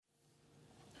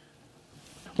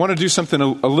want to do something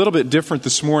a little bit different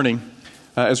this morning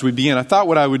as we begin. I thought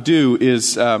what I would do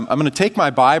is I'm going to take my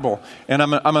Bible and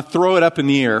I'm going to throw it up in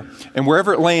the air, and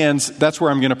wherever it lands, that's where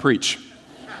I'm going to preach.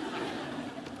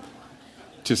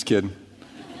 Just kidding.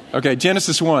 Okay,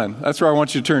 Genesis 1. That's where I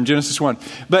want you to turn, Genesis 1.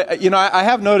 But, I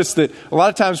have noticed that a lot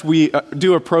of times we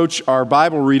do approach our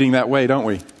Bible reading that way, don't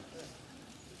we?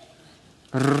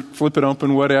 Flip it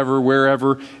open, whatever,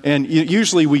 wherever. And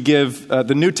usually we give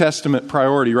the New Testament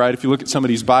priority, right? If you look at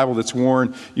somebody's Bible that's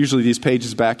worn, usually these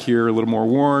pages back here are a little more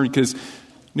worn because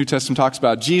New Testament talks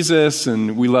about Jesus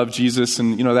and we love Jesus,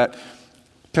 and that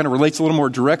kind of relates a little more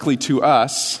directly to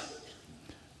us.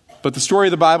 But the story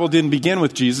of the Bible didn't begin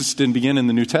with Jesus, didn't begin in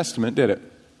the New Testament, did it?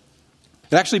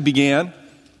 It actually began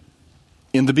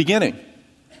in the beginning.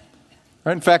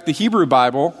 Right? In fact, the Hebrew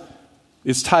Bible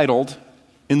is titled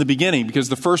in the beginning, because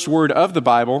the first word of the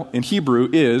Bible in Hebrew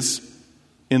is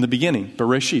in the beginning.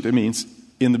 Bereshit, it means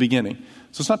in the beginning.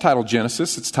 So it's not titled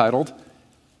Genesis, it's titled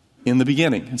in the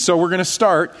beginning. And so we're going to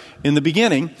start in the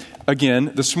beginning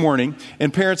again this morning.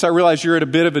 And parents, I realize you're at a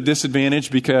bit of a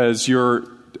disadvantage because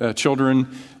your children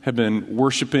have been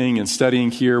worshiping and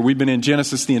studying here. We've been in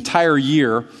Genesis the entire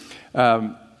year.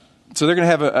 So they're going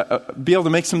to have be able to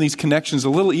make some of these connections a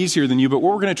little easier than you. But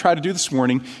what we're going to try to do this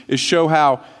morning is show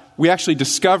how we actually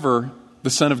discover the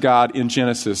Son of God in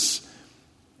Genesis.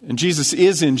 And Jesus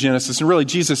is in Genesis. And really,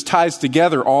 Jesus ties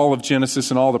together all of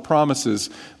Genesis and all the promises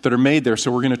that are made there.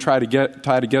 So we're going to try to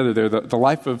tie together there the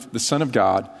life of the Son of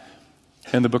God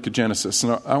and the book of Genesis.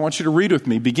 And I want you to read with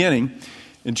me, beginning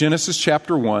in Genesis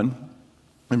chapter 1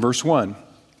 and verse 1.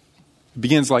 It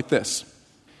begins like this.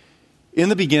 In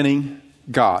the beginning,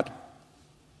 God.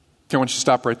 Okay, I want you to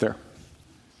stop right there.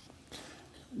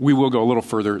 We will go a little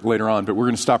further later on, but we're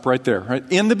going to stop right there. Right?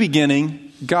 In the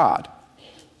beginning, God.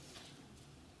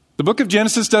 The book of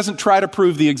Genesis doesn't try to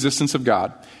prove the existence of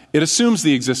God. It assumes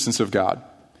the existence of God.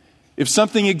 If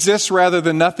something exists rather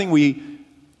than nothing, we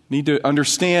need to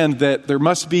understand that there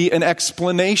must be an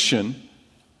explanation,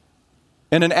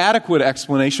 and an adequate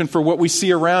explanation for what we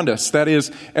see around us. That is,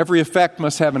 every effect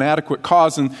must have an adequate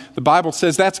cause, and the Bible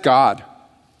says that's God.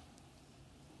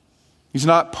 He's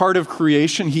not part of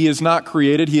creation. He is not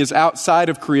created. He is outside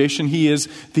of creation. He is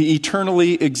the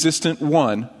eternally existent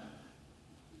one.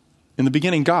 In the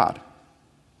beginning, God.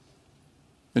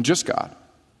 And just God.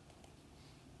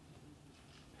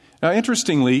 Now,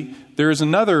 interestingly, there is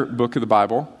another book of the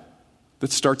Bible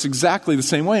that starts exactly the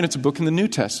same way, and it's a book in the New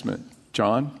Testament.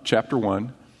 John chapter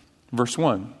 1, verse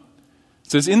 1.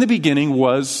 It says, in the beginning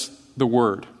was the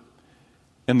Word.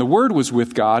 And the Word was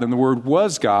with God, and the Word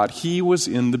was God. He was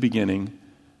in the beginning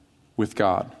with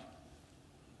God.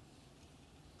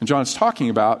 And John's talking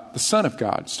about the Son of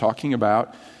God. He's talking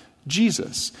about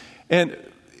Jesus. And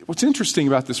what's interesting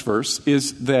about this verse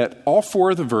is that all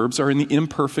four of the verbs are in the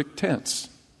imperfect tense.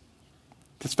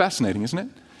 That's fascinating, isn't it?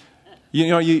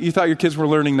 You thought your kids were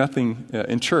learning nothing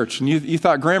in church, and you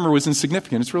thought grammar was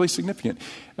insignificant. It's really significant.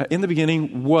 In the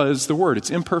beginning was the Word. It's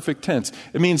imperfect tense.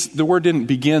 It means the Word didn't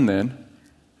begin then.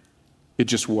 It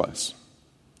just was.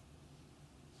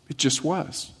 It just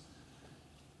was.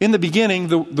 In the beginning,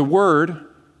 the Word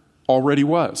already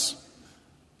was.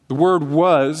 The Word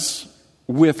was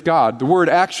with God. The Word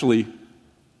actually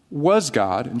was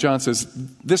God. And John says,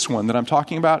 this one that I'm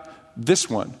talking about, this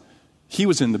one, he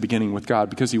was in the beginning with God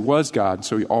because he was God,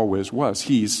 so he always was.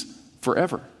 He's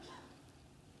forever.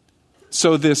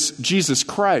 So this Jesus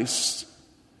Christ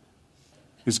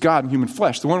is God in human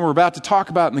flesh. The one we're about to talk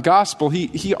about in the gospel,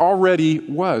 he already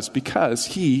was because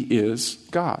he is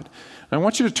God. And I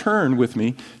want you to turn with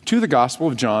me to the Gospel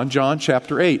of John, John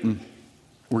chapter 8. And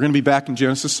we're going to be back in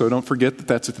Genesis, so don't forget that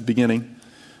that's at the beginning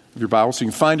of your Bible, so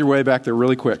you can find your way back there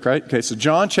really quick, right? Okay, so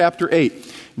John chapter 8.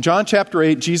 In John chapter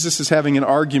 8, Jesus is having an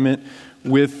argument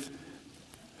with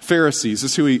Pharisees.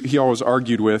 This is who he always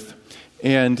argued with.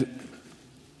 And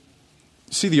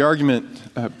see the argument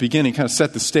beginning, kind of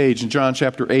set the stage. In John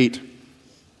chapter 8,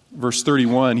 verse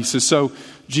 31, he says, so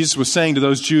Jesus was saying to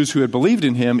those Jews who had believed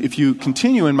in him, if you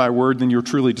continue in my word, then you're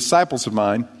truly disciples of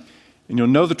mine, and you'll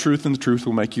know the truth, and the truth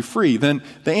will make you free. Then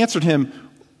they answered him,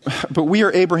 but we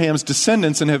are Abraham's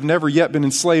descendants and have never yet been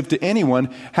enslaved to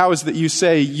anyone. How is it that you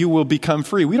say you will become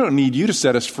free? We don't need you to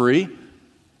set us free.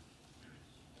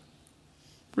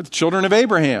 We're the children of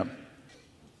Abraham.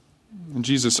 And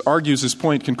Jesus argues his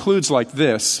point, concludes like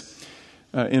this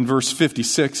in verse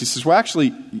 56. He says, well,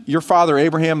 actually, your father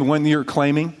Abraham, the one you're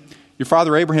claiming, your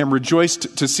father Abraham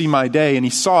rejoiced to see my day, and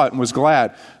he saw it and was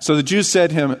glad. So the Jews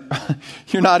said to him,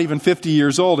 you're not even 50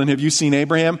 years old, and have you seen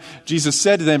Abraham? Jesus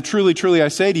said to them, truly, truly, I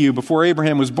say to you, before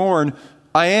Abraham was born,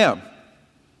 I am.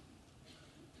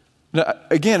 Now,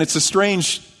 again, it's a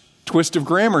strange twist of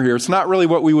grammar here. It's not really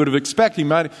what we would have expected. He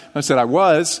might have said, I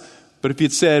was, but if he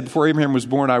had said, before Abraham was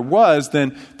born, I was,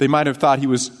 then they might have thought he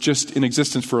was just in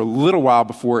existence for a little while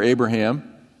before Abraham,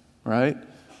 right?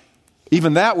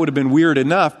 Even that would have been weird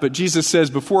enough, but Jesus says,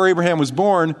 before Abraham was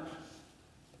born,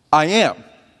 I am.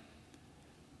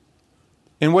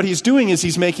 And what he's doing is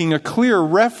he's making a clear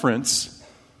reference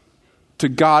to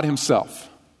God himself.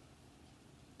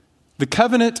 The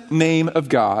covenant name of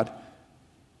God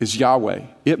is Yahweh.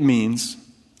 It means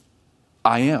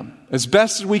I am. As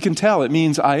best as we can tell, it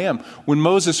means I am. When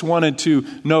Moses wanted to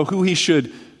know who he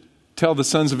should tell the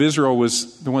sons of Israel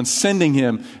was the one sending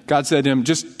him, God said to him,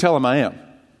 just tell him I am.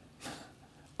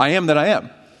 I am that I am.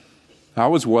 I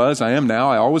always was, I am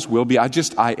now, I always will be. I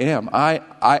am.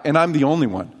 And I'm the only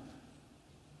one.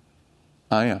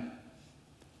 I am.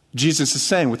 Jesus is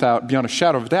saying, beyond a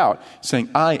shadow of a doubt, saying,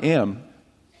 I am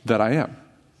that I am.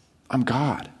 I'm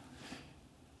God.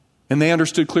 And they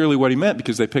understood clearly what he meant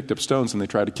because they picked up stones and they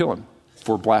tried to kill him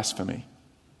for blasphemy.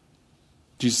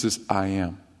 Jesus says, I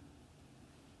am.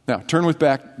 Now, turn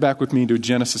back with me to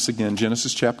Genesis again,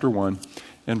 Genesis chapter 1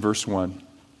 and verse 1.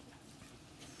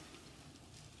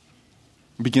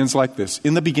 It begins like this.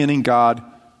 In the beginning, God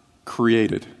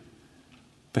created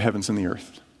the heavens and the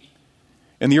earth.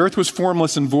 And the earth was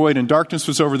formless and void, and darkness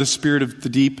was over the spirit of the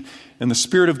deep, and the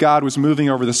Spirit of God was moving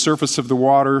over the surface of the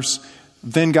waters.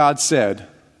 Then God said,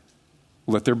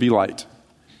 let there be light.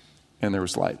 And there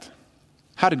was light.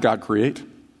 How did God create?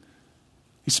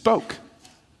 He spoke.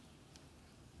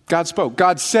 God spoke.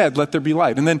 God said, let there be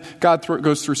light. And then God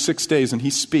goes through 6 days and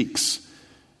he speaks.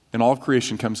 And all of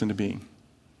creation comes into being.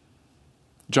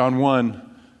 John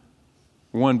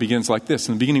 1 begins like this.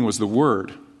 In the beginning was the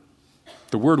Word.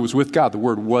 The Word was with God. The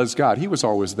Word was God. He was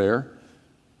always there.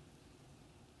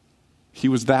 He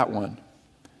was that one.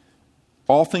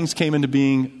 All things came into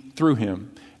being through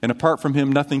him. And apart from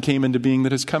him, nothing came into being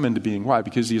that has come into being. Why?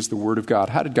 Because he is the Word of God.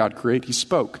 How did God create? He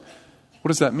spoke. What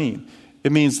does that mean?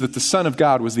 It means that the Son of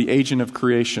God was the agent of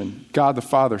creation. God the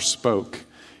Father spoke.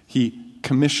 He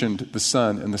commissioned the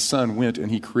Son, and the Son went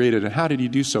and he created. And how did he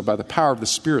do so? By the power of the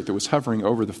Spirit that was hovering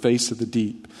over the face of the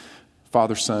deep.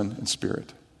 Father, Son, and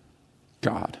Spirit.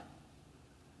 God.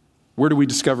 Where do we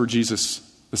discover Jesus,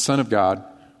 the Son of God?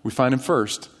 We find him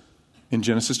first in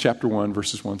Genesis chapter 1,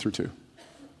 verses 1 through 2.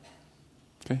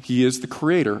 Okay? He is the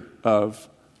creator of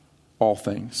all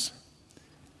things.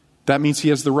 That means he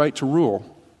has the right to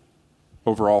rule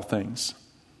over all things.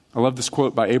 I love this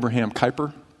quote by Abraham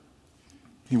Kuyper.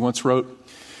 He once wrote,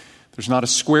 "There's not a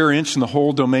square inch in the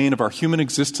whole domain of our human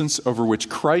existence over which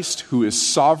Christ, who is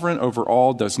sovereign over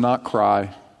all, does not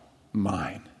cry,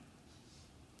 'Mine.'"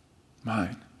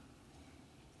 Mine.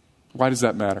 Why does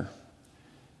that matter?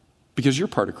 Because you're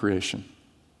part of creation.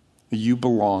 You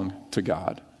belong to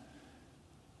God.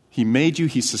 He made you,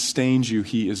 he sustains you,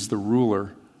 he is the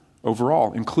ruler over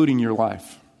all, including your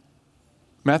life.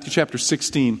 Matthew chapter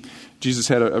 16, Jesus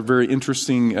had a very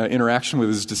interesting interaction with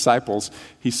his disciples.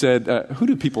 He said, who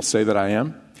do people say that I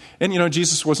am? And,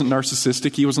 Jesus wasn't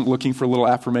narcissistic. He wasn't looking for a little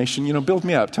affirmation. Build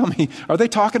me up. Tell me, are they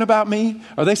talking about me?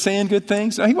 Are they saying good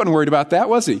things? No, he wasn't worried about that,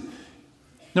 was he?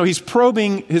 No, he's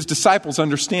probing his disciples'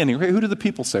 understanding. Okay, who do the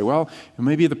people say? Well,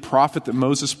 maybe the prophet that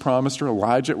Moses promised, or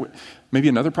Elijah, maybe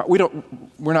another prophet.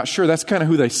 We're not sure. That's kind of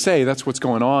who they say. That's what's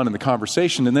going on in the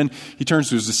conversation. And then he turns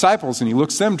to his disciples and he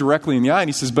looks them directly in the eye and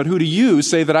he says, "But who do you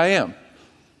say that I am?"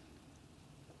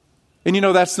 And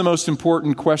that's the most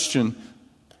important question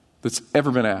that's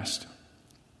ever been asked.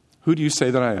 Who do you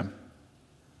say that I am?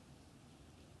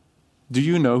 Do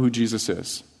you know who Jesus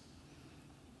is?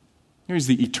 He's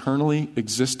the eternally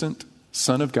existent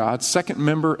Son of God, second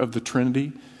member of the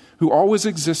Trinity, who always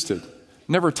existed.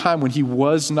 Never a time when he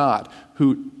was not,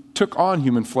 who took on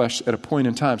human flesh at a point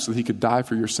in time so that he could die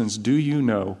for your sins. Do you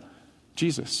know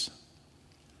Jesus?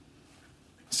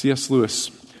 C.S. Lewis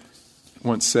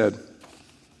once said,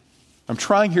 "I'm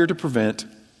trying here to prevent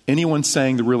anyone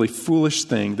saying the really foolish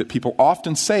thing that people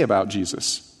often say about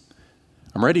Jesus.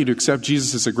 I'm ready to accept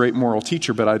Jesus as a great moral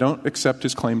teacher, but I don't accept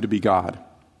his claim to be God.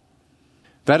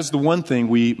 That is the one thing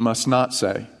we must not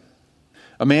say.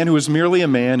 A man who is merely a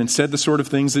man and said the sort of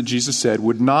things that Jesus said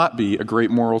would not be a great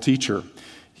moral teacher.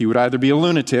 He would either be a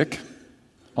lunatic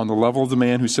on the level of the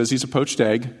man who says he's a poached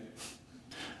egg,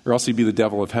 or else he'd be the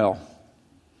devil of hell.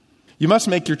 You must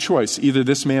make your choice. Either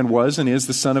this man was and is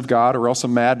the Son of God, or else a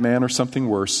madman or something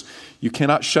worse. You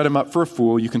cannot shut him up for a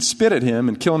fool. You can spit at him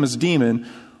and kill him as a demon,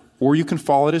 or you can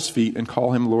fall at his feet and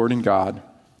call him Lord and God.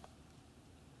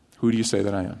 Who do you say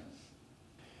that I am?"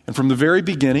 And from the very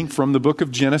beginning, from the book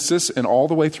of Genesis and all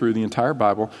the way through the entire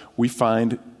Bible, we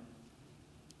find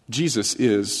Jesus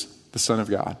is the Son of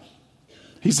God.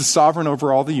 He's the sovereign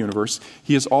over all the universe.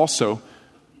 He is also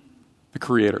the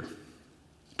creator.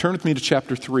 Turn with me to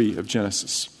chapter 3 of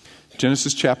Genesis.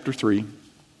 Genesis chapter 3.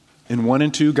 In 1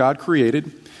 and 2, God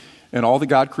created, and all that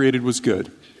God created was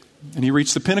good. And he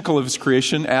reached the pinnacle of his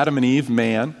creation, Adam and Eve,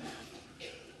 man.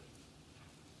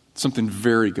 Something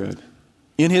very good.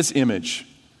 In his image,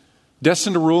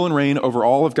 destined to rule and reign over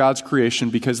all of God's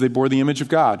creation because they bore the image of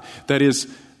God. That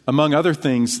is, among other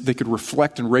things, they could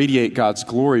reflect and radiate God's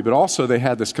glory, but also they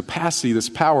had this capacity, this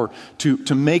power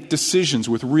to make decisions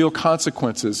with real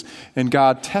consequences. And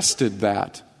God tested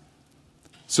that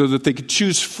so that they could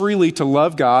choose freely to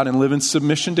love God and live in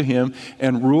submission to him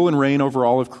and rule and reign over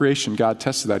all of creation. God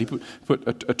tested that. He put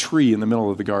a tree in the middle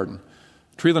of the garden,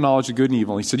 a tree of the knowledge of good and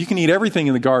evil. He said, you can eat everything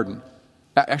in the garden,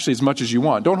 actually as much as you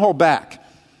want. Don't hold back.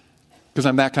 Because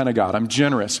I'm that kind of God. I'm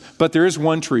generous. But there is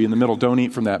one tree in the middle. Don't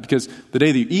eat from that. Because the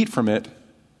day that you eat from it,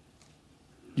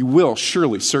 you will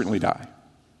surely, certainly die.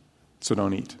 So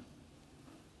don't eat.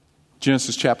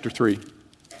 Genesis chapter 3.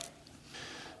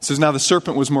 It says, now the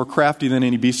serpent was more crafty than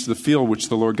any beast of the field which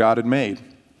the Lord God had made.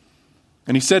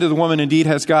 And he said to the woman, indeed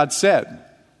has God said,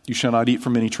 you shall not eat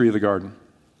from any tree of the garden.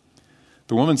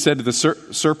 The woman said to the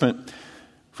serpent,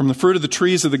 from the fruit of the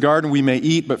trees of the garden we may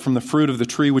eat, but from the fruit of the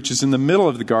tree which is in the middle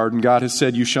of the garden, God has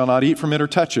said, you shall not eat from it or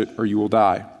touch it, or you will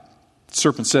die. The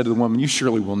serpent said to the woman, you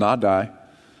surely will not die.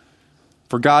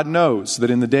 For God knows that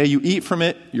in the day you eat from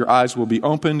it, your eyes will be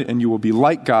opened, and you will be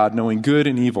like God, knowing good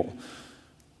and evil.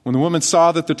 When the woman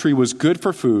saw that the tree was good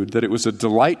for food, that it was a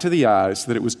delight to the eyes,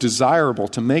 that it was desirable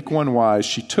to make one wise,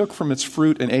 she took from its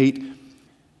fruit and ate.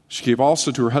 She gave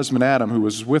also to her husband Adam, who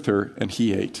was with her, and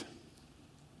he ate.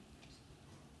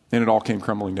 And it all came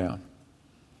crumbling down.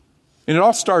 And it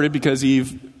all started because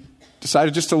Eve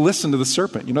decided just to listen to the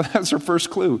serpent. You know, that's her first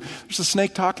clue. There's a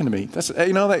snake talking to me.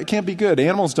 That can't be good.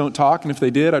 Animals don't talk, and if they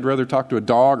did, I'd rather talk to a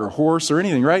dog or a horse or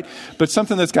anything, right? But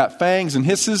something that's got fangs and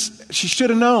hisses, she should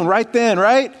have known right then,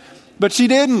 right? But she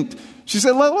didn't. She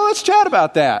said, well, let's chat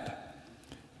about that.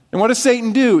 And what does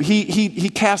Satan do? He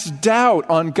casts doubt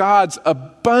on God's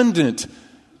abundant,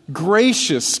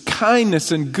 gracious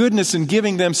kindness and goodness in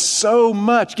giving them so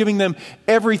much, giving them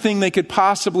everything they could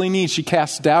possibly need. She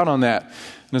casts doubt on that.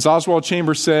 And as Oswald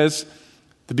Chambers says,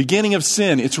 the beginning of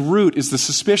sin, its root is the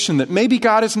suspicion that maybe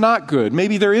God is not good.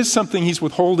 Maybe there is something he's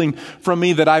withholding from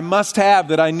me that I must have,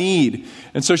 that I need.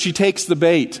 And so she takes the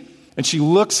bait and she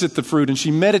looks at the fruit and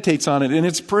she meditates on it, and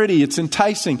it's pretty, it's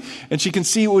enticing, and she can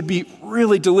see it would be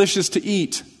really delicious to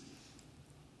eat.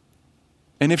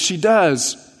 And if she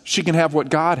does, she can have what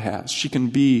God has. She can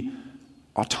be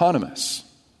autonomous.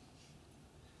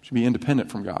 She can be independent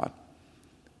from God.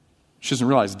 She doesn't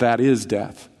realize that is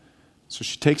death. So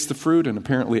she takes the fruit, and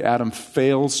apparently Adam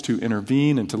fails to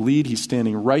intervene and to lead. He's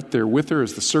standing right there with her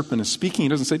as the serpent is speaking. He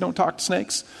doesn't say, don't talk to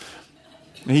snakes.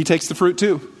 And he takes the fruit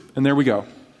too. And there we go.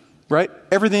 Right?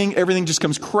 Everything just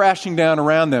comes crashing down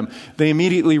around them. They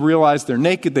immediately realize they're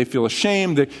naked. They feel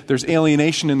ashamed. There's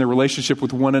alienation in their relationship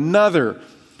with one another.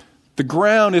 The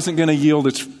ground isn't going to yield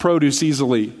its produce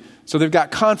easily. So they've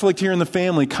got conflict here in the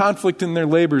family, conflict in their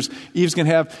labors. Eve's going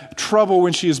to have trouble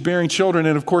when she is bearing children.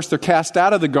 And of course, they're cast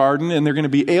out of the garden and they're going to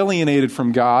be alienated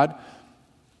from God.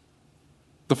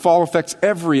 The fall affects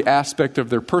every aspect of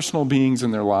their personal beings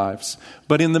and their lives.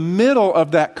 But in the middle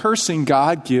of that cursing,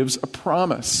 God gives a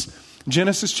promise.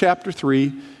 Genesis chapter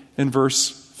 3 and verse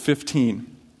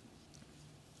 15.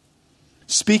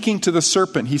 Speaking to the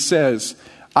serpent, he says,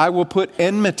 I will put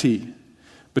enmity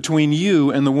between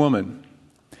you and the woman,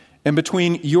 and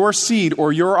between your seed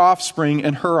or your offspring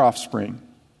and her offspring.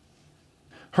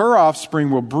 Her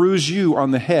offspring will bruise you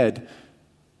on the head,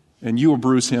 and you will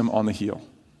bruise him on the heel.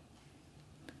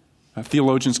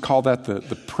 Theologians call that the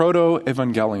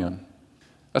proto-evangelion.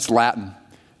 That's Latin.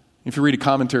 If you read a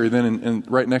commentary then,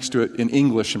 and right next to it in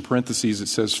English, in parentheses, it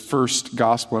says first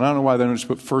gospel. And I don't know why they don't just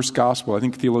put first gospel. I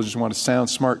think theologians want to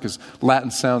sound smart because Latin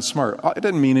sounds smart. It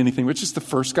doesn't mean anything, but it's just the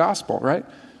first gospel, right?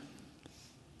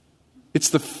 It's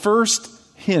the first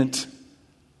hint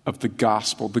of the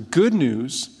gospel, the good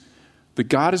news that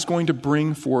God is going to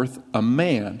bring forth a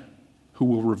man who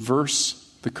will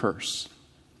reverse the curse.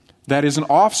 That is, an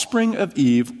offspring of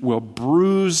Eve will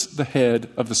bruise the head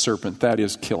of the serpent, that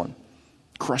is, kill him.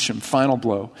 Crush him, final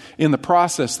blow. In the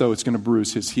process, though, it's going to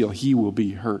bruise his heel. He will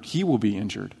be hurt. He will be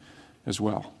injured as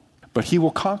well. But he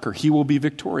will conquer. He will be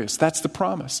victorious. That's the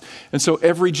promise. And so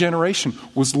every generation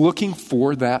was looking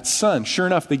for that son. Sure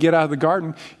enough, they get out of the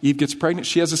garden. Eve gets pregnant.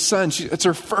 She has a son. It's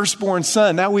her firstborn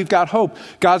son. Now we've got hope.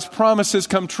 God's promise has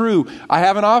come true. I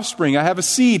have an offspring. I have a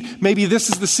seed. Maybe this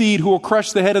is the seed who will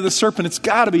crush the head of the serpent. It's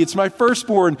got to be. It's my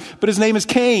firstborn. But his name is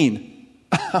Cain.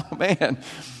 Oh, man.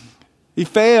 He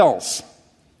fails.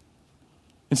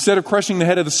 Instead of crushing the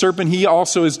head of the serpent, he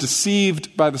also is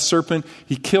deceived by the serpent.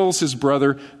 He kills his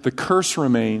brother. The curse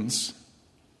remains.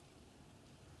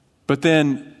 But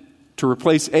then, to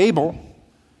replace Abel,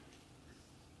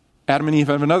 Adam and Eve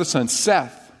have another son,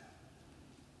 Seth.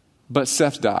 But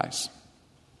Seth dies.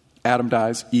 Adam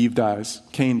dies, Eve dies,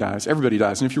 Cain dies, everybody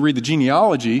dies. And if you read the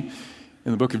genealogy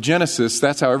in the book of Genesis,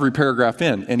 that's how every paragraph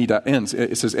ends.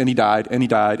 It says, and he died, and he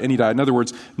died, and he died. In other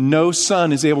words, no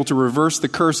son is able to reverse the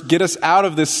curse, get us out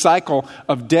of this cycle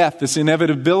of death, this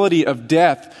inevitability of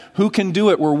death. Who can do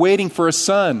it? We're waiting for a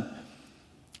son.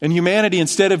 And humanity,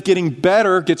 instead of getting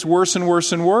better, gets worse and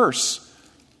worse and worse.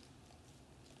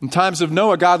 In times of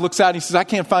Noah, God looks out and he says, I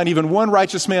can't find even one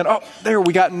righteous man. Oh, there,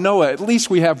 we got Noah. At least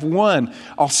we have one.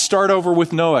 I'll start over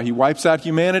with Noah. He wipes out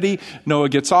humanity. Noah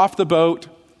gets off the boat,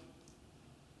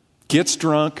 gets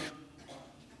drunk.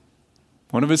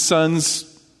 One of his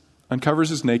sons uncovers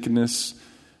his nakedness.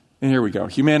 And here we go.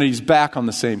 Humanity's back on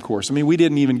the same course. I mean,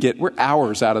 we're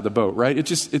hours out of the boat, right?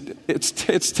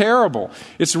 It's terrible.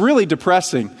 It's really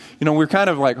depressing. You know, we're kind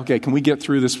of like, okay, can we get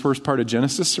through this first part of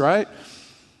Genesis, right?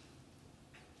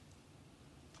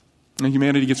 And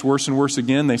humanity gets worse and worse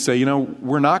again. They say,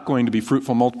 we're not going to be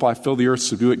fruitful, multiply, fill the earth,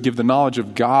 subdue it, give the knowledge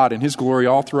of God and his glory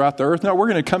all throughout the earth. No, we're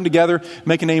going to come together,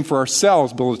 make a name for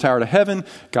ourselves, build a tower to heaven.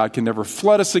 God can never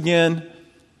flood us again.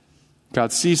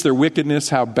 God sees their wickedness,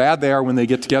 how bad they are when they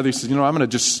get together. He says, I'm going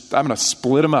to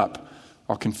split them up.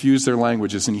 I'll confuse their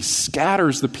languages. And he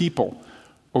scatters the people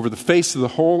over the face of the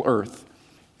whole earth.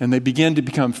 And they begin to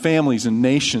become families and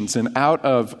nations. And out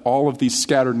of all of these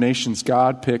scattered nations,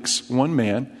 God picks one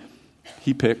man.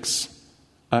 He picks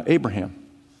Abraham.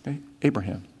 Okay?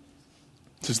 Abraham.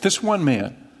 He says, this one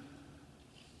man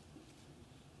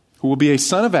who will be a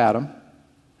son of Adam,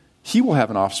 he will have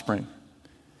an offspring.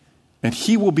 And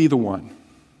he will be the one.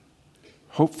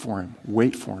 Hope for him.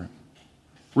 Wait for him.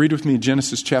 Read with me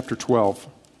Genesis chapter 12,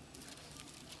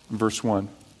 verse 1. It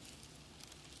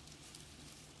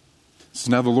says,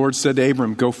 now the Lord said to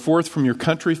Abram, go forth from your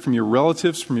country, from your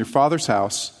relatives, from your father's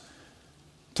house,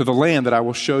 to the land that I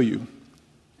will show you.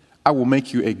 I will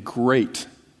make you a great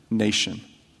nation.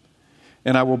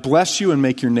 And I will bless you and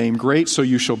make your name great, so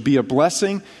you shall be a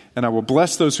blessing. And I will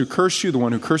bless those who curse you. The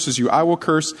one who curses you, I will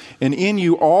curse. And in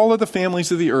you, all of the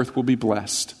families of the earth will be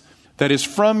blessed. That is,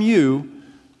 from you,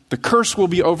 the curse will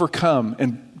be overcome.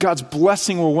 And God's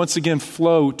blessing will once again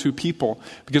flow to people.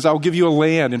 Because I will give you a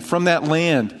land. And from that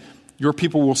land, your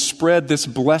people will spread this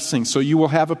blessing. So you will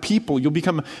have a people. You'll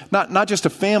become not just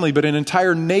a family, but an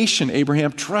entire nation.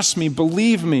 Abraham, trust me,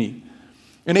 believe me.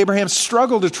 And Abraham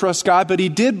struggled to trust God, but he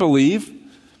did believe.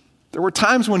 There were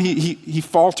times when he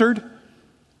faltered.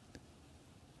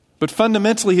 But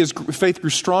fundamentally, his faith grew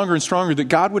stronger and stronger that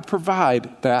God would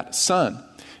provide that son.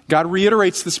 God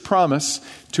reiterates this promise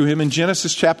to him in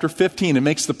Genesis chapter 15 and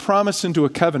makes the promise into a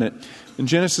covenant. In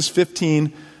Genesis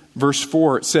 15, verse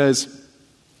 4, it says,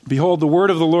 behold, the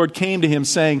word of the Lord came to him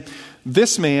saying,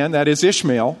 this man, that is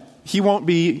Ishmael, he won't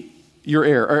be your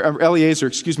heir, or Eliezer,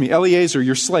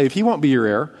 your slave, he won't be your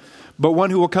heir, but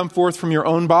one who will come forth from your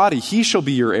own body, he shall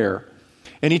be your heir.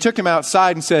 And he took him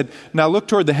outside and said, now look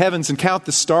toward the heavens and count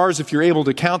the stars if you're able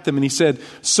to count them. And he said,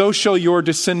 so shall your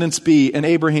descendants be. And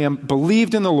Abraham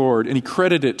believed in the Lord, and he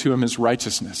credited it to him as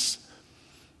righteousness.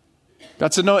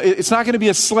 God said, no, it's not going to be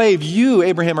a slave. You,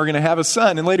 Abraham, are going to have a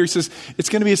son. And later he says, it's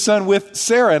going to be a son with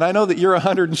Sarah. And I know that you're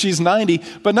 100 and she's 90,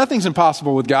 but nothing's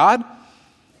impossible with God.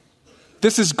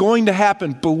 This is going to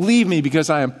happen. Believe me, because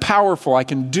I am powerful. I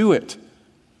can do it.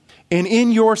 And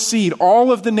in your seed,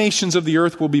 all of the nations of the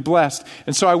earth will be blessed.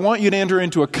 And so I want you to enter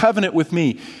into a covenant with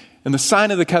me. And the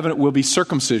sign of the covenant will be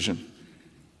circumcision.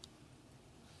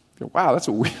 Wow, that's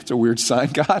a weird sign,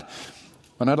 God.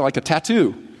 Why not like a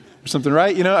tattoo or something,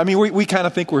 right? We kind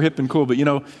of think we're hip and cool, but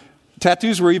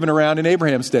tattoos were even around in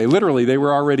Abraham's day. Literally, they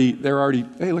were already,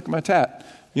 hey, look at my tat.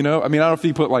 I don't know if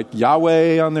he put like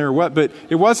Yahweh on there or what, but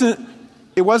it wasn't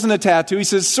a tattoo. He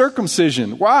says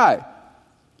circumcision. Why?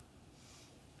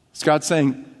 It's God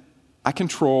saying, I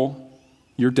control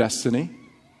your destiny,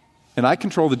 and I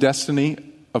control the destiny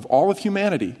of all of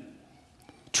humanity.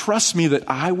 Trust me that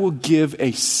I will give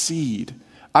a seed.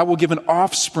 I will give an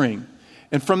offspring.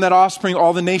 And from that offspring,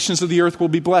 all the nations of the earth will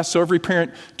be blessed. So every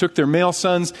parent took their male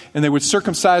sons and they would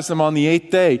circumcise them on the 8th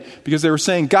day because they were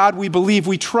saying, God, we believe,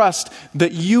 we trust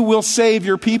that you will save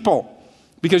your people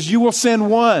because you will send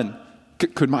one.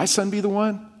 Could my son be the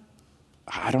one?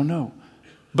 I don't know.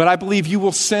 But I believe you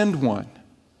will send one.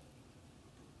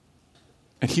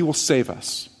 And he will save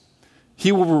us.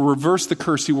 He will reverse the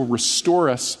curse. He will restore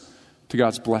us to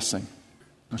God's blessing.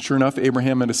 Now, sure enough,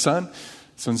 Abraham had a son.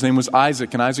 His son's name was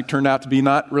Isaac. And Isaac turned out to be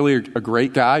not really a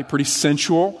great guy, pretty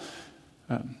sensual.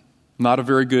 Not a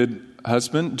very good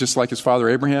husband. Just like his father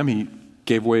Abraham, he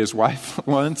gave away his wife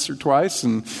once or twice,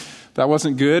 and that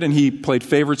wasn't good. And he played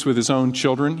favorites with his own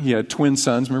children. He had twin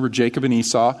sons, remember Jacob and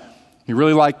Esau. He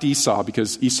really liked Esau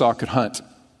because Esau could hunt.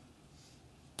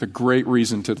 It's a great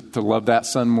reason to love that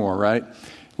son more, right?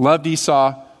 Loved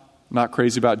Esau, not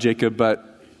crazy about Jacob,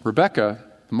 but Rebekah,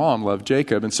 the mom, loved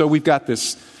Jacob. And so we've got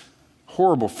this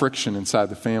horrible friction inside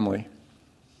the family.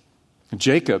 And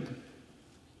Jacob,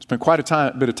 spent quite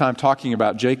a bit of time talking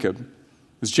about Jacob,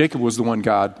 because Jacob was the one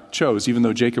God chose, even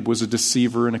though Jacob was a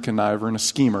deceiver and a conniver and a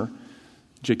schemer.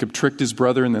 Jacob tricked his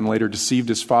brother and then later deceived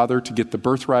his father to get the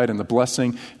birthright and the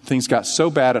blessing. Things got so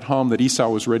bad at home that Esau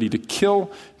was ready to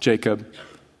kill Jacob,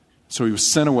 so he was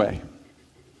sent away.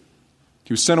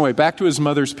 He was sent away back to his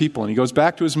mother's people, and he goes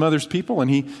back to his mother's people and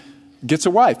he gets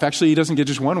a wife. Actually, he doesn't get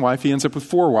just one wife. He ends up with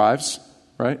 4 wives,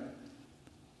 right?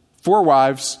 4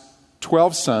 wives,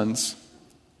 12 sons.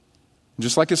 And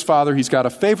just like his father, he's got a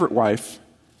favorite wife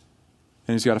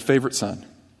and he's got a favorite son.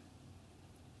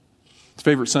 His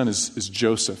favorite son is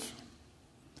Joseph.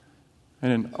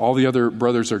 And then all the other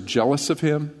brothers are jealous of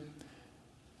him.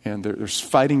 And there's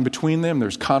fighting between them.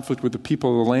 There's conflict with the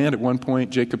people of the land. At one point,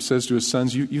 Jacob says to his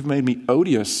sons, you've made me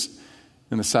odious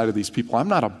in the sight of these people. I'm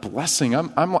not a blessing.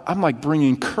 I'm like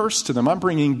bringing curse to them. I'm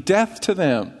bringing death to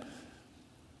them.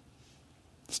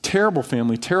 It's terrible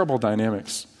family, terrible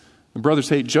dynamics. The brothers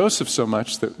hate Joseph so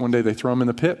much that one day they throw him in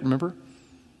the pit, remember?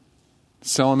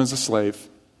 Sell him as a slave.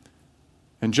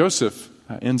 And Joseph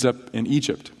ends up in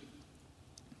Egypt.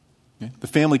 Okay? The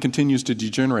family continues to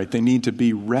degenerate. They need to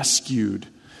be rescued.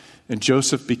 And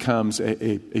Joseph becomes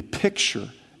a picture,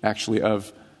 actually,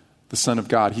 of the Son of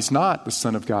God. He's not the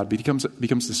Son of God, but he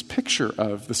becomes this picture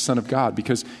of the Son of God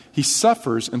because he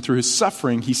suffers, and through his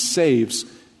suffering, he saves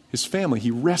his family.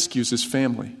 He rescues his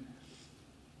family.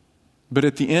 But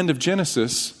at the end of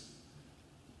Genesis,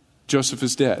 Joseph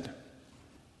is dead.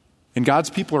 And God's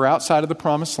people are outside of the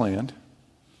promised land.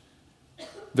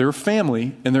 They're a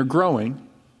family, and they're growing.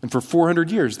 And for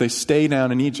 400 years, they stay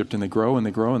down in Egypt, and they grow, and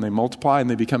they grow, and they multiply, and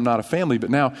they become not a family. But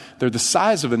now they're the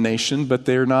size of a nation, but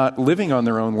they're not living on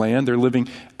their own land. They're living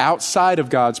outside of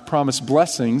God's promised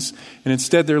blessings. And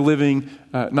instead, they're living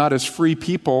not as free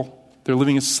people. They're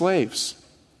living as slaves.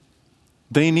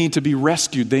 They need to be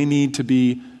rescued. They need to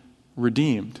be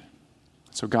redeemed.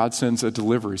 So God sends a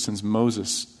deliverer. He sends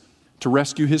Moses to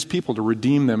rescue his people, to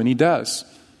redeem them, and he does.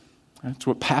 That's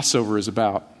what Passover is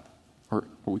about, or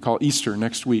what we call Easter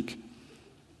next week.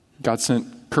 God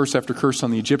sent curse after curse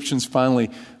on the Egyptians.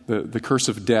 Finally, the curse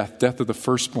of death of the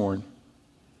firstborn.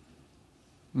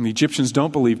 And the Egyptians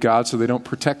don't believe God, so they don't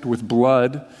protect with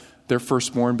blood their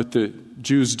firstborn, but the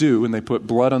Jews do, and they put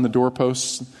blood on the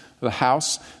doorposts of the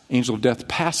house. Angel of death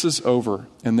passes over,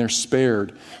 and they're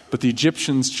spared. But the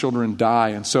Egyptians' children die,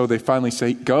 and so they finally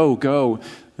say, go, go.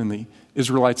 And the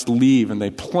Israelites leave, and they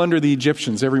plunder the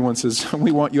Egyptians. Everyone says,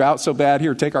 we want you out so bad.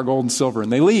 Here, take our gold and silver.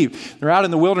 And they leave. They're out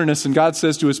in the wilderness, and God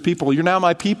says to his people, you're now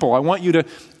my people. I want you to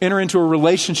enter into a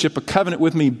relationship, a covenant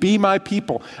with me. Be my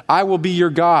people. I will be your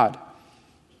God.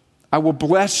 I will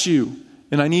bless you,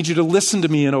 and I need you to listen to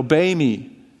me and obey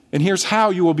me. And here's how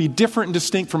you will be different and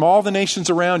distinct from all the nations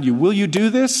around you. Will you do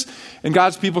this? And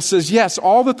God's people says, yes,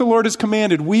 all that the Lord has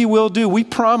commanded, we will do. We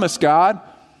promise, God.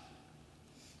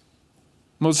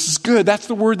 Moses is good. That's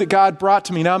the word that God brought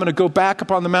to me. Now I'm going to go back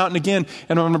up on the mountain again,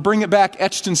 and I'm going to bring it back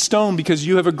etched in stone because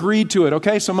you have agreed to it.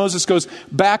 Okay, so Moses goes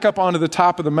back up onto the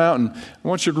top of the mountain. I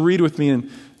want you to read with me in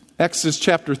Exodus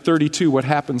chapter 32 what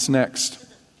happens next.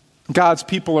 God's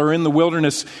people are in the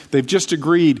wilderness. They've just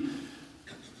agreed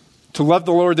to love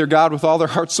the Lord their God with all their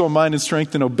heart, soul, mind, and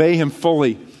strength and obey him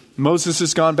fully. Moses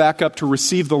has gone back up to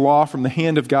receive the law from the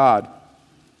hand of God.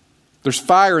 There's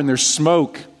fire and there's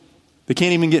smoke. They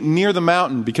can't even get near the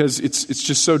mountain because it's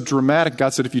just so dramatic.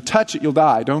 God said, if you touch it, you'll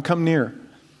die. Don't come near.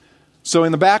 So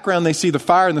in the background, they see the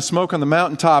fire and the smoke on the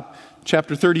mountaintop.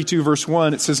 Chapter 32, verse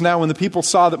 1, it says, now when the people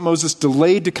saw that Moses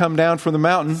delayed to come down from the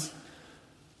mountain,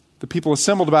 the people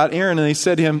assembled about Aaron and they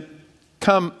said to him,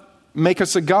 come, make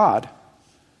us a god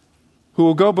who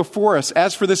will go before us.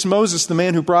 As for this Moses, the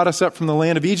man who brought us up from the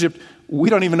land of Egypt, we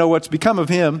don't even know what's become of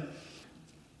him.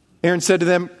 Aaron said to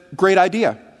them, great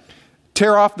idea.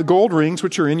 Tear off the gold rings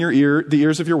which are in your ear, the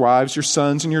ears of your wives, your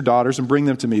sons, and your daughters, and bring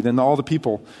them to me. Then all the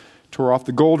people tore off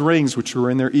the gold rings which were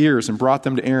in their ears and brought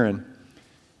them to Aaron.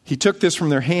 He took this from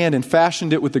their hand and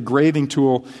fashioned it with a graving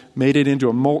tool, made it into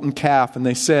a molten calf. And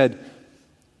they said,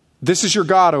 this is your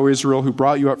God, O Israel, who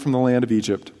brought you up from the land of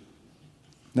Egypt.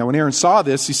 Now when Aaron saw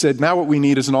this, he said, now what we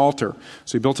need is an altar.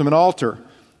 So he built him an altar.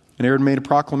 And Aaron made a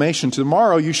proclamation,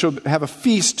 tomorrow you shall have a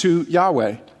feast to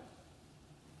Yahweh.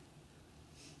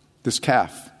 This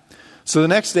calf. So the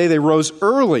next day they rose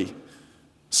early,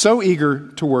 so eager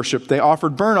to worship. They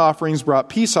offered burnt offerings, brought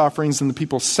peace offerings, and the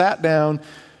people sat down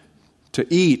to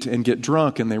eat and get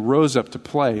drunk, and they rose up to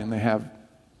play, and they have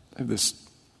this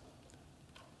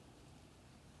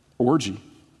orgy,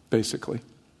 basically.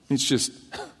 It's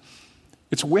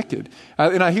wicked.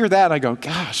 And I hear that, and I go,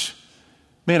 gosh,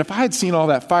 man, if I had seen all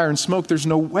that fire and smoke, there's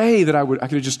no way that I could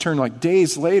have just turned like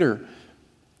days later.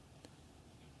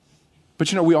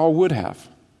 But we all would have.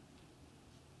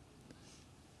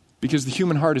 Because the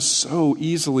human heart is so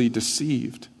easily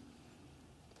deceived.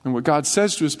 And what God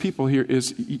says to his people here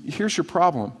is, here's your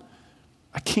problem.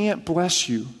 I can't bless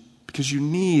you because you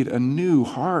need a new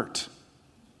heart.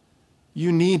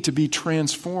 You need to be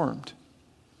transformed.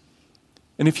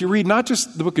 And if you read not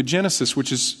just the book of Genesis,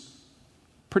 which is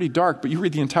pretty dark, but you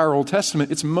read the entire Old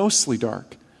Testament, it's mostly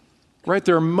dark. Right?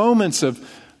 There are moments of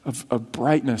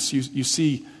brightness. You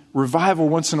see revival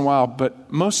once in a while,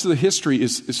 but most of the history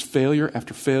is failure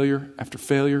after failure after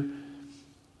failure,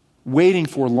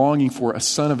 longing for a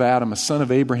son of Adam, a son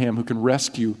of Abraham who can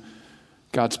rescue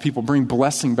God's people, bring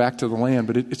blessing back to the land,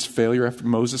 but it's failure after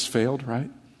Moses failed, right?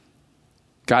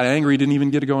 Got angry, didn't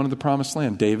even get to go into the promised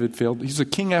land. David failed. He's a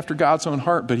king after God's own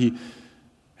heart, but he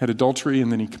had adultery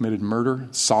and then he committed murder.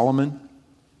 Solomon,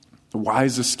 the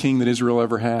wisest king that Israel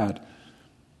ever had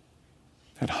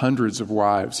hundreds of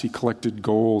wives. He collected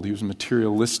gold. He was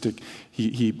materialistic.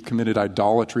 He committed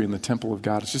idolatry in the temple of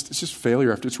God. It's just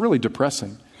failure after. It's really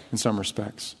depressing in some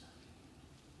respects.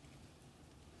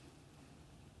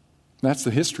 That's the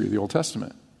history of the Old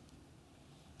Testament.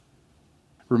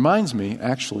 Reminds me,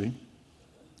 actually,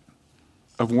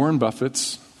 of Warren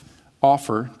Buffett's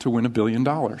offer to win $1 billion.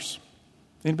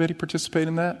 Anybody participate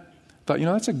in that? Thought,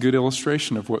 that's a good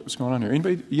illustration of what's going on here.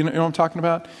 Anybody, you know what I'm talking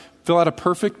about? Fill out a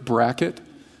perfect bracket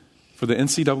for the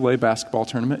NCAA basketball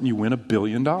tournament and you win $1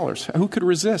 billion. Who could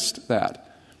resist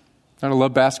that? I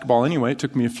love basketball anyway. It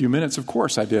took me a few minutes. Of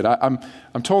course I did. I'm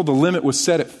told the limit was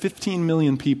set at 15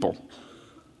 million people.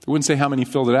 I wouldn't say how many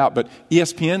filled it out, but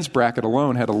ESPN's bracket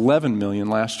alone had 11 million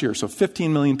last year. So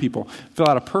 15 million people. Fill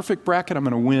out a perfect bracket, I'm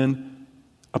going to win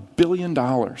 $1 billion. I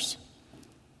don't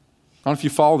know if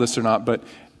you follow this or not, but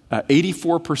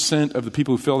 84% of the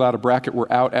people who filled out a bracket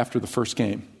were out after the first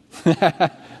game.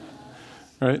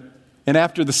 Right? And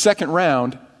after the second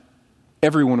round,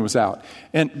 everyone was out.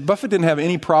 And Buffett didn't have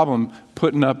any problem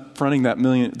fronting that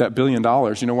 $1 billion.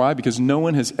 You know why? Because no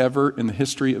one has ever in the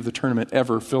history of the tournament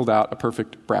ever filled out a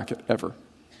perfect bracket, ever.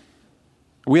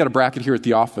 We had a bracket here at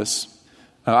the office.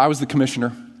 I was the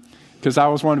commissioner because I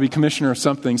always wanted to be commissioner of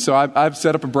something. So I've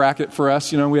set up a bracket for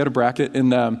us. We had a bracket.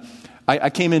 And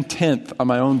I came in 10th on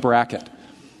my own bracket.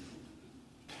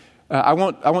 I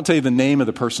won't tell you the name of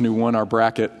the person who won our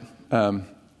bracket,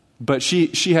 but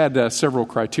she had several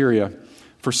criteria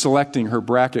for selecting her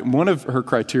bracket. One of her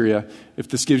criteria, if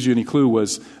this gives you any clue,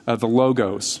 was the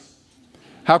logos.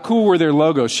 How cool were their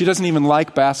logos? She doesn't even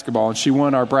like basketball, and she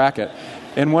won our bracket.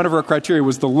 And one of her criteria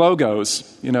was the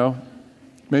logos,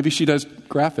 Maybe she does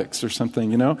graphics or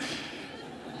something,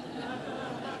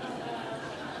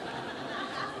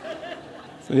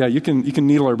 So yeah, you can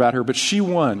needle her about her, but she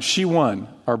won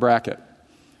our bracket.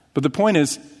 But the point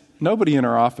is, nobody in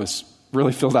our office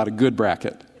really filled out a good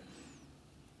bracket.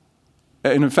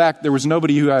 And in fact, there was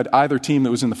nobody who had either team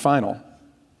that was in the final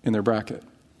in their bracket.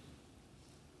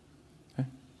 Okay?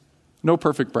 No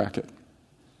perfect bracket.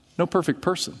 No perfect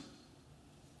person.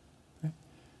 Okay?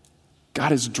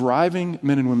 God is driving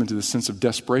men and women to the sense of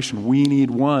desperation. We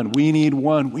need one. We need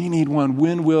one. We need one.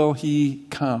 When will he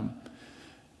come?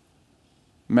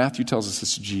 Matthew tells us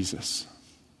it's Jesus.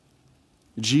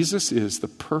 Jesus is the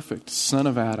perfect son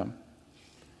of Adam.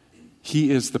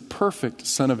 He is the perfect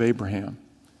son of Abraham.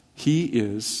 He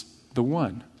is the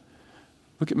one.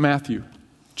 Look at Matthew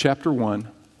chapter 1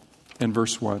 and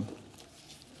verse 1.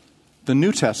 The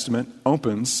New Testament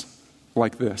opens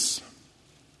like this.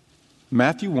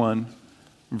 Matthew 1,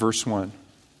 verse 1.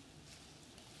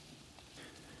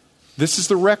 This is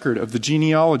the record of the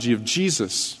genealogy of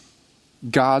Jesus,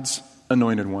 God's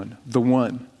anointed one,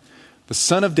 the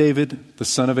son of David, the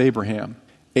son of Abraham.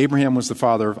 Abraham was the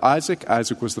father of Isaac.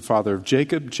 Isaac was the father of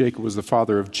Jacob. Jacob was the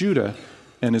father of Judah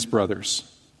and his brothers.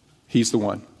 He's the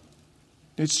one.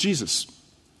 It's Jesus.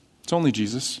 It's only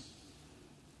Jesus.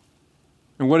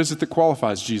 And what is it that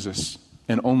qualifies Jesus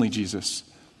and only Jesus?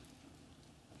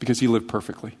 Because he lived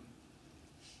perfectly.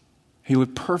 He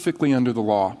lived perfectly under the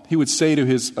law. He would say to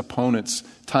his opponents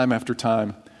time after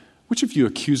time, which of you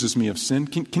accuses me of sin?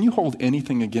 Can you hold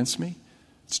anything against me?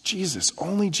 It's Jesus.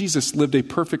 Only Jesus lived a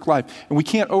perfect life. And we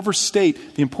can't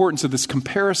overstate the importance of this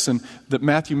comparison that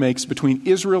Matthew makes between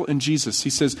Israel and Jesus. He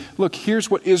says, look,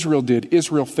 here's what Israel did.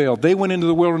 Israel failed. They went into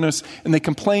the wilderness and they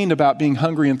complained about being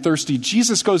hungry and thirsty.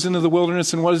 Jesus goes into the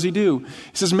wilderness and what does he do? He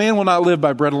says, man will not live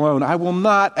by bread alone. I will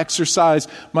not exercise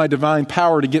my divine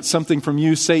power to get something from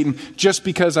you, Satan, just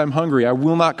because I'm hungry. I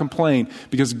will not complain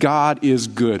because God is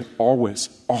good always,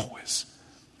 always.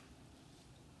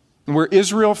 And where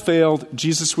Israel failed,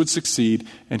 Jesus would succeed,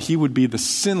 and he would be the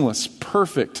sinless,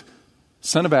 perfect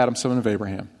son of Adam, son of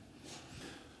Abraham.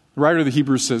 The writer of the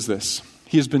Hebrews says this,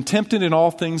 he has been tempted in all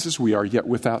things as we are, yet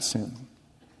without sin.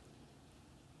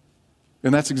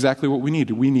 And that's exactly what we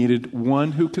needed. We needed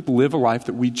one who could live a life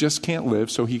that we just can't live,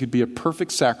 so he could be a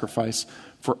perfect sacrifice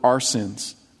for our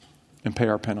sins and pay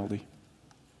our penalty.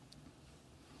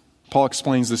 Paul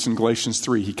explains this in Galatians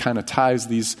 3. He kind of ties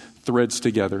these threads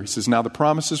together. He says, now the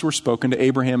promises were spoken to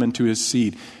Abraham and to his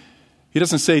seed. He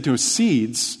doesn't say to his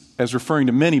seeds as referring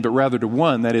to many, but rather to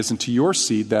one, that is, and to your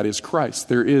seed, that is Christ.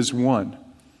 There is one.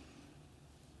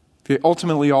 Okay,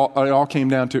 ultimately, it all came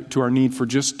down to our need for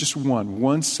just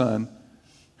one son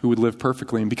who would live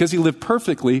perfectly. And because he lived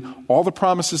perfectly, all the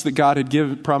promises that God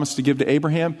had promised to give to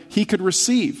Abraham, he could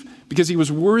receive because he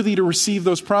was worthy to receive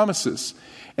those promises.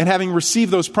 And having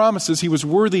received those promises, he was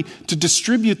worthy to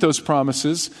distribute those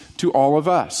promises to all of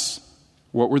us.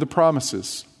 What were the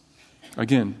promises?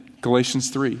 Again, Galatians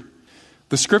 3.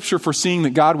 The scripture foreseeing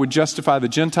that God would justify the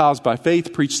Gentiles by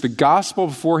faith preached the gospel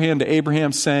beforehand to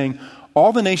Abraham, saying,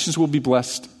 all the nations will be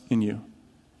blessed in you.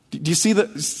 Do you see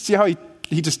how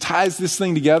he just ties this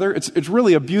thing together? It's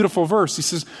really a beautiful verse. He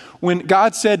says, when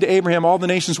God said to Abraham, all the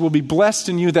nations will be blessed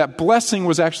in you, that blessing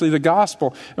was actually the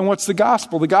gospel. And what's the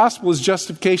gospel? The gospel is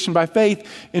justification by faith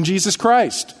in Jesus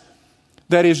Christ.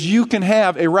 That is, you can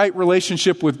have a right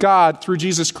relationship with God through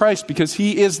Jesus Christ because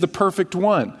he is the perfect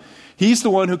one. He's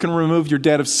the one who can remove your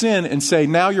debt of sin and say,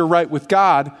 now you're right with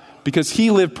God because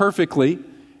he lived perfectly.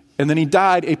 And then he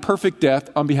died a perfect death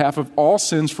on behalf of all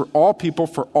sins for all people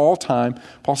for all time.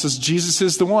 Paul says Jesus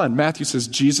is the one. Matthew says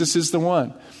Jesus is the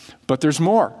one. But there's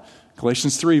more.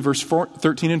 Galatians 3, verse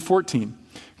 13 and 14.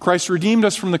 Christ redeemed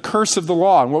us from the curse of the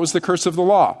law. And what was the curse of the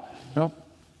law? Well,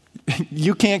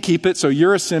 you can't keep it, so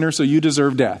you're a sinner, so you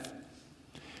deserve death.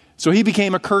 So he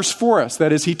became a curse for us.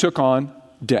 That is, he took on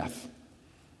death.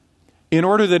 In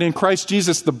order that in Christ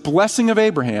Jesus, the blessing of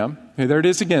Abraham, okay, there it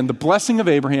is again, the blessing of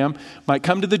Abraham might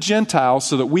come to the Gentiles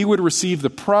so that we would receive the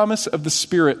promise of the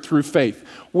Spirit through faith.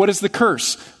 What is the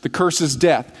curse? The curse is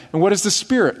death. And what is the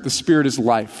Spirit? The Spirit is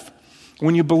life.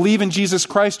 When you believe in Jesus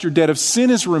Christ, your debt of sin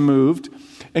is removed,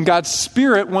 and God's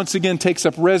Spirit once again takes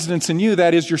up residence in you.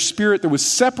 That is, your spirit that was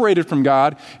separated from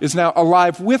God is now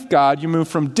alive with God. You move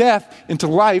from death into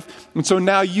life, and so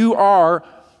now you are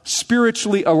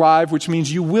spiritually alive, which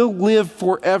means you will live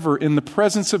forever in the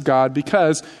presence of God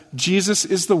because Jesus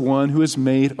is the one who has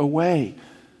made a way.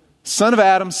 Son of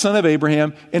Adam, son of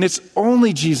Abraham, and it's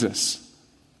only Jesus.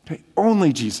 Okay,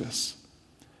 only Jesus.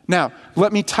 Now,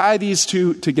 let me tie these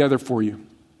two together for you.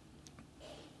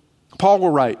 Paul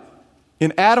will write,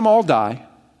 in Adam all die,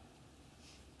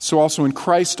 so also in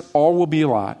Christ all will be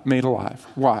made alive.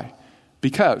 Why?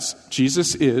 Because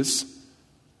Jesus is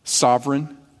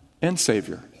sovereign and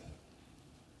Savior.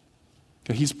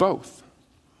 Okay, he's both.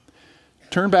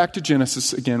 Turn back to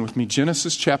Genesis again with me.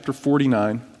 Genesis chapter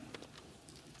 49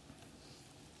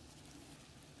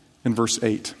 and verse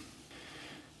 8.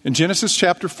 In Genesis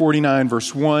chapter 49,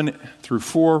 verse 1 through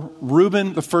 4,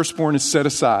 Reuben, the firstborn, is set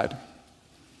aside.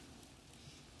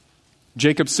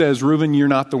 Jacob says, Reuben, you're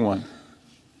not the one.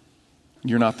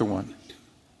 You're not the one.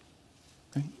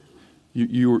 Okay?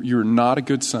 You're not a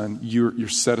good son. You're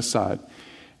set aside.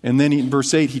 And then in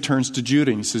verse 8, he turns to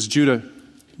Judah and he says, Judah,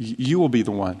 you will be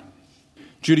the one.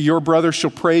 Judah, your brother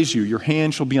shall praise you. Your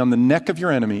hand shall be on the neck of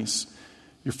your enemies.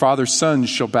 Your father's sons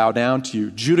shall bow down to you.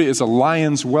 Judah is a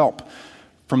lion's whelp.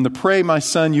 From the prey, my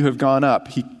son, you have gone up.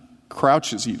 He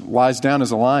crouches, he lies down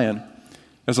as a lion.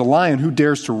 As a lion, who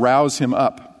dares to rouse him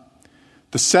up?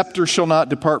 The scepter shall not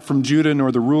depart from Judah,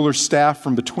 nor the ruler's staff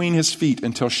from between his feet,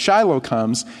 until Shiloh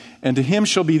comes, and to him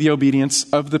shall be the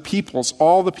obedience of the peoples,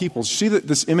 all the peoples. See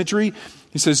this imagery?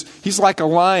 He says, he's like a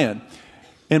lion.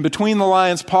 And between the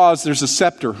lion's paws, there's a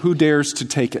scepter. Who dares to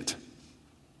take it?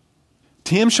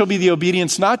 To him shall be the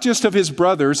obedience not just of his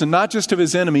brothers and not just of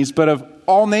his enemies, but of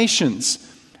all nations,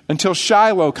 until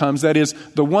Shiloh comes, that is,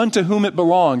 the one to whom it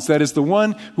belongs, that is, the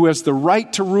one who has the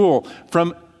right to rule.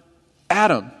 From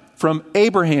Adam, from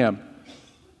Abraham,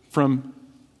 from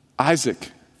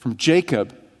Isaac, from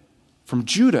Jacob, from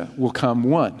Judah will come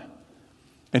one.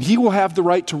 And he will have the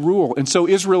right to rule. And so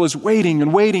Israel is waiting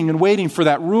and waiting and waiting for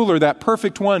that ruler, that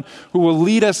perfect one who will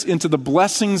lead us into the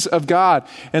blessings of God.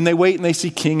 And they wait and they see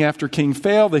king after king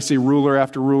fail. They see ruler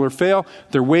after ruler fail.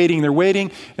 They're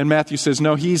waiting. And Matthew says,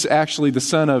 no, he's actually the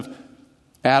son of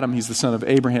Adam. He's the son of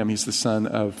Abraham. He's the son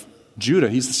of Judah.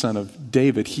 He's the son of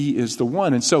David. He is the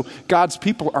one. And so God's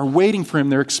people are waiting for him.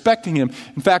 They're expecting him.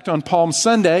 In fact, on Palm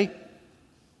Sunday,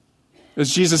 as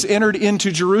Jesus entered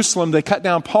into Jerusalem, they cut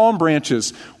down palm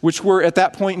branches, which were at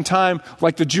that point in time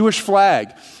like the Jewish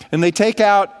flag. And they take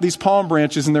out these palm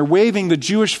branches and they're waving the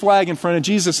Jewish flag in front of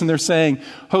Jesus and they're saying,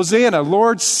 Hosanna,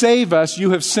 Lord, save us.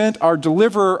 You have sent our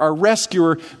deliverer, our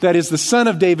rescuer, that is the Son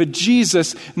of David,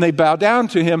 Jesus. And they bow down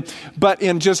to him. But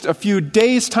in just a few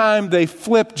days' time, they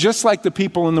flip just like the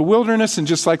people in the wilderness and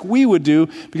just like we would do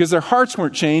because their hearts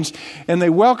weren't changed. And they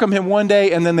welcome him one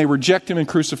day and then they reject him and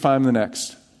crucify him the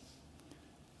next.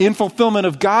 In fulfillment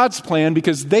of God's plan,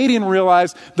 because they didn't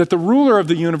realize that the ruler of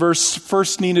the universe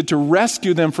first needed to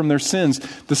rescue them from their sins.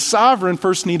 The sovereign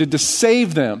first needed to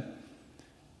save them.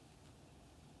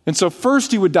 And so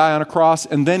first he would die on a cross,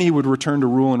 and then he would return to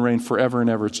rule and reign forever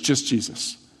and ever. It's just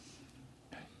Jesus.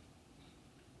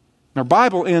 Our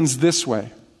Bible ends this way.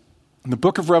 In the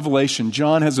book of Revelation,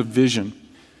 John has a vision.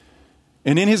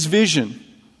 And in his vision,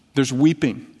 there's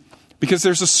weeping. Because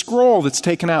there's a scroll that's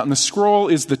taken out, and the scroll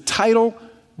is the title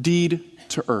deed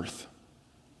to earth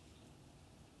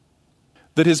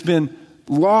that has been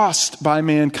lost by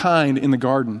mankind in the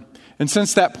garden. And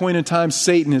since that point in time,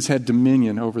 Satan has had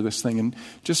dominion over this thing and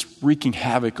just wreaking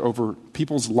havoc over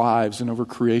people's lives and over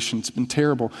creation. It's been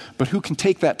terrible. But who can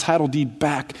take that title deed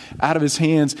back out of his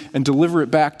hands and deliver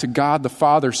it back to God the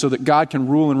Father so that God can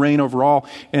rule and reign over all?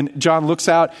 And John looks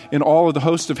out in all of the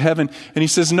host of heaven and he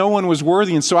says, no one was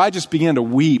worthy. And so I just began to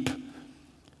weep.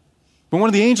 But one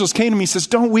of the angels came to me and says,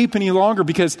 don't weep any longer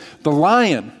because the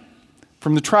Lion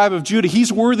from the tribe of Judah,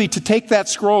 he's worthy to take that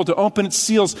scroll, to open its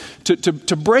seals,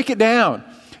 to break it down,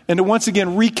 and to once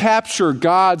again recapture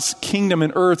God's kingdom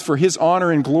and earth for his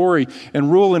honor and glory and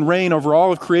rule and reign over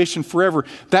all of creation forever.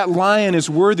 That Lion is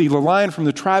worthy, the Lion from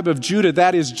the tribe of Judah,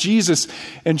 that is Jesus.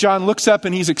 And John looks up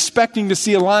and he's expecting to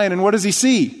see a lion, and what does he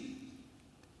see? He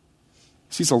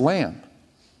sees a lamb.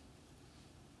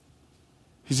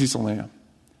 He sees a lamb.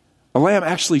 A lamb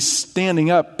actually standing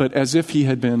up, but as if he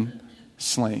had been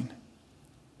slain.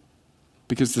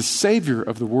 Because the Savior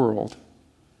of the world,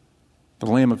 the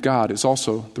Lamb of God, is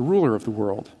also the ruler of the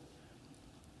world,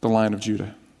 the Lion of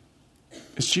Judah.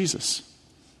 It's Jesus.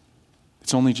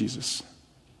 It's only Jesus.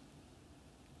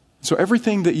 So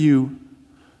everything that you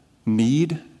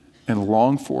need and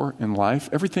long for in life,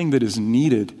 everything that is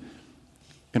needed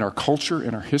in our culture,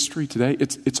 in our history today,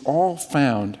 it's all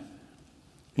found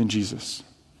in Jesus.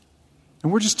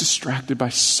 And we're just distracted by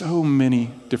so many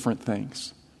different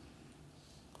things.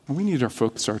 And we need to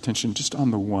focus our attention just on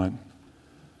the one.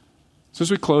 So as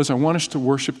we close, I want us to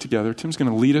worship together. Tim's going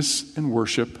to lead us in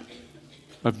worship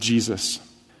of Jesus.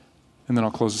 And then I'll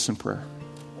close us in prayer.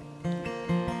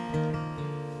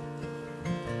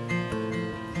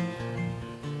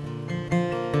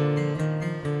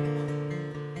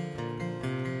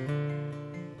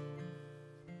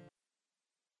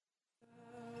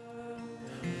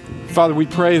 Father, we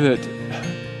pray that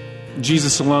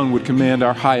Jesus alone would command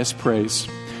our highest praise.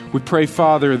 We pray,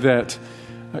 Father, that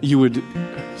you would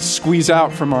squeeze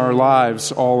out from our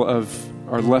lives all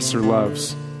of our lesser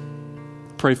loves.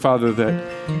 Pray, Father,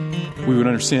 that we would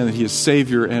understand that he is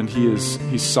Savior and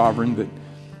he's sovereign,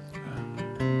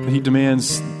 that he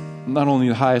demands not only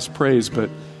the highest praise, but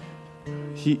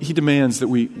he demands that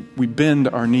we bend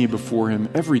our knee before him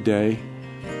every day,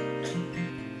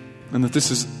 and that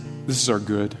this is our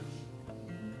good.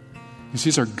 Because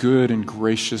he's our good and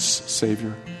gracious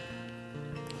Savior.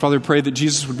 Father, I pray that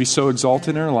Jesus would be so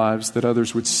exalted in our lives that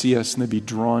others would see us and they'd be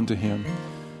drawn to him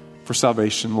for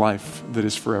salvation, life that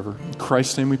is forever. In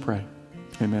Christ's name we pray.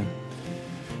 Amen.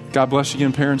 God bless you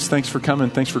again, parents. Thanks for coming.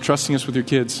 Thanks for trusting us with your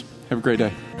kids. Have a great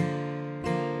day.